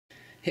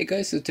Hey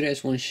guys, so today I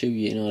just want to show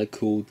you another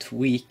cool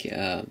tweak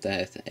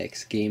that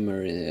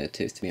ex-gamer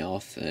tipped me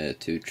off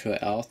to try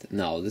out.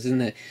 Now, this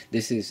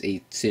is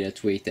a Cydia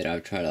tweak that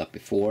I've tried out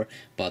before,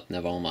 but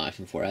never on my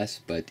iPhone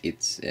 4S. But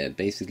it's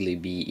basically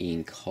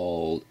being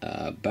called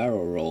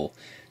barrel roll,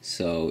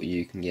 so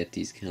you can get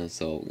these kinds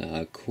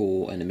of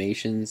cool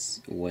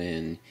animations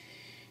when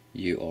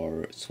you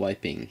are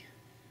swiping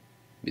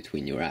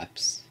between your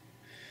apps.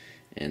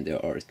 And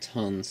there are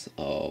tons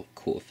of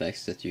cool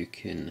effects that you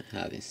can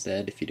have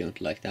instead if you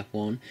don't like that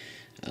one.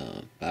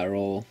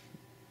 Barrel,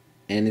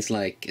 and it's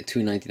like a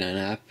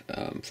 $2.99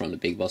 app from the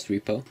Big Boss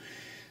repo,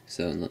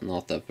 so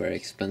not that very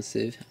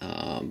expensive.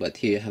 But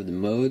here you have the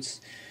modes,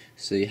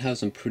 so you have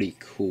some pretty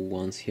cool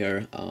ones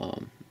here,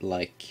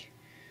 like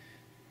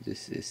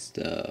this is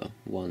the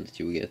one that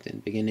you will get in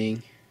the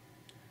beginning.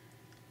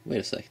 Wait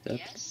a sec, that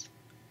Yes.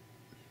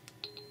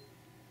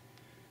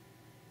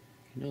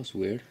 it's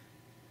weird.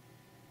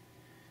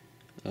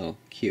 Oh,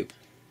 cube.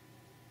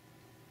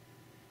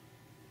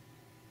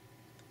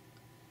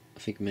 I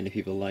think many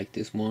people like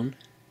this one,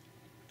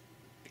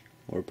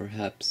 or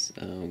perhaps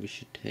we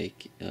should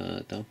take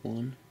that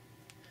one.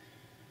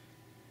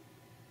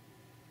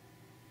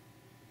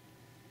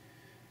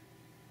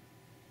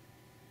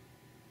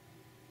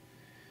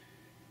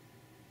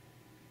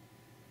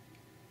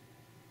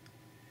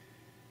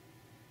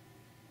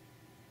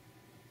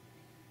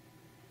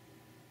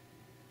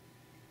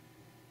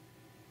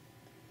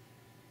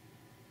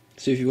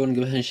 So if you want to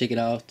go ahead and check it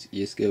out,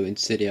 just go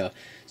into Cydia,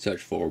 search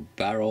for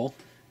barrel,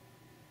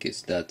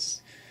 because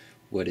that's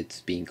what it's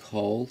being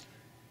called.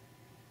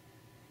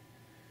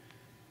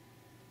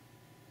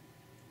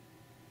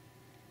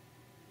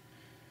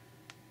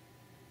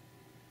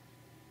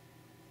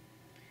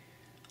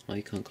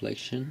 Icon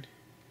collection.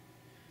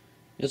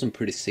 There's some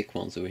pretty sick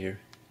ones over here.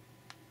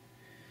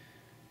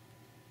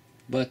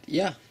 But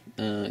yeah,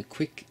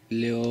 quick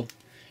little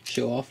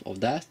show off of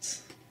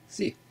that.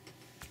 See.